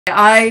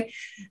I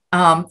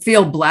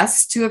feel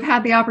blessed to have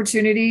had the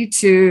opportunity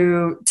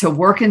to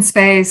work in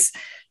space,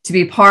 to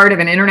be part of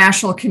an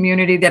international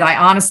community that I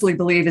honestly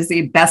believe is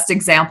the best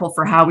example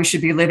for how we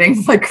should be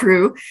living like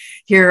crew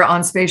here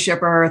on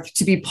Spaceship Earth,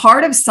 to be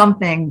part of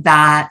something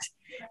that,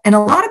 and a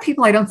lot of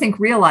people I don't think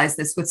realize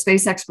this with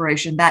space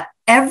exploration, that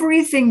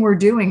everything we're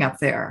doing up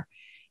there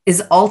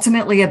is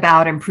ultimately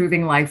about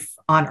improving life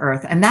on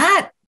Earth. And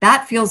that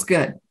feels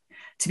good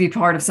to be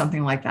part of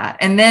something like that.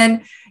 And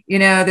then,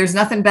 there's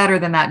nothing better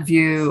than that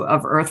view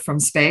of Earth from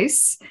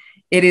space.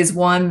 It is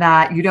one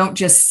that you don't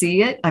just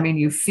see it. I mean,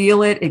 you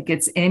feel it, it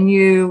gets in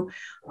you.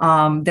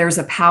 There's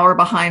a power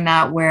behind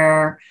that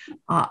where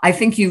I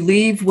think you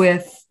leave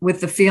with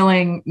the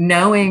feeling,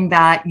 knowing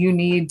that you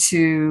need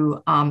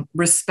to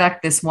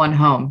respect this one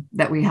home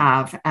that we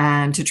have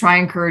and to try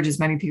and encourage as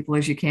many people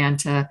as you can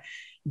to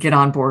get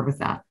on board with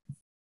that.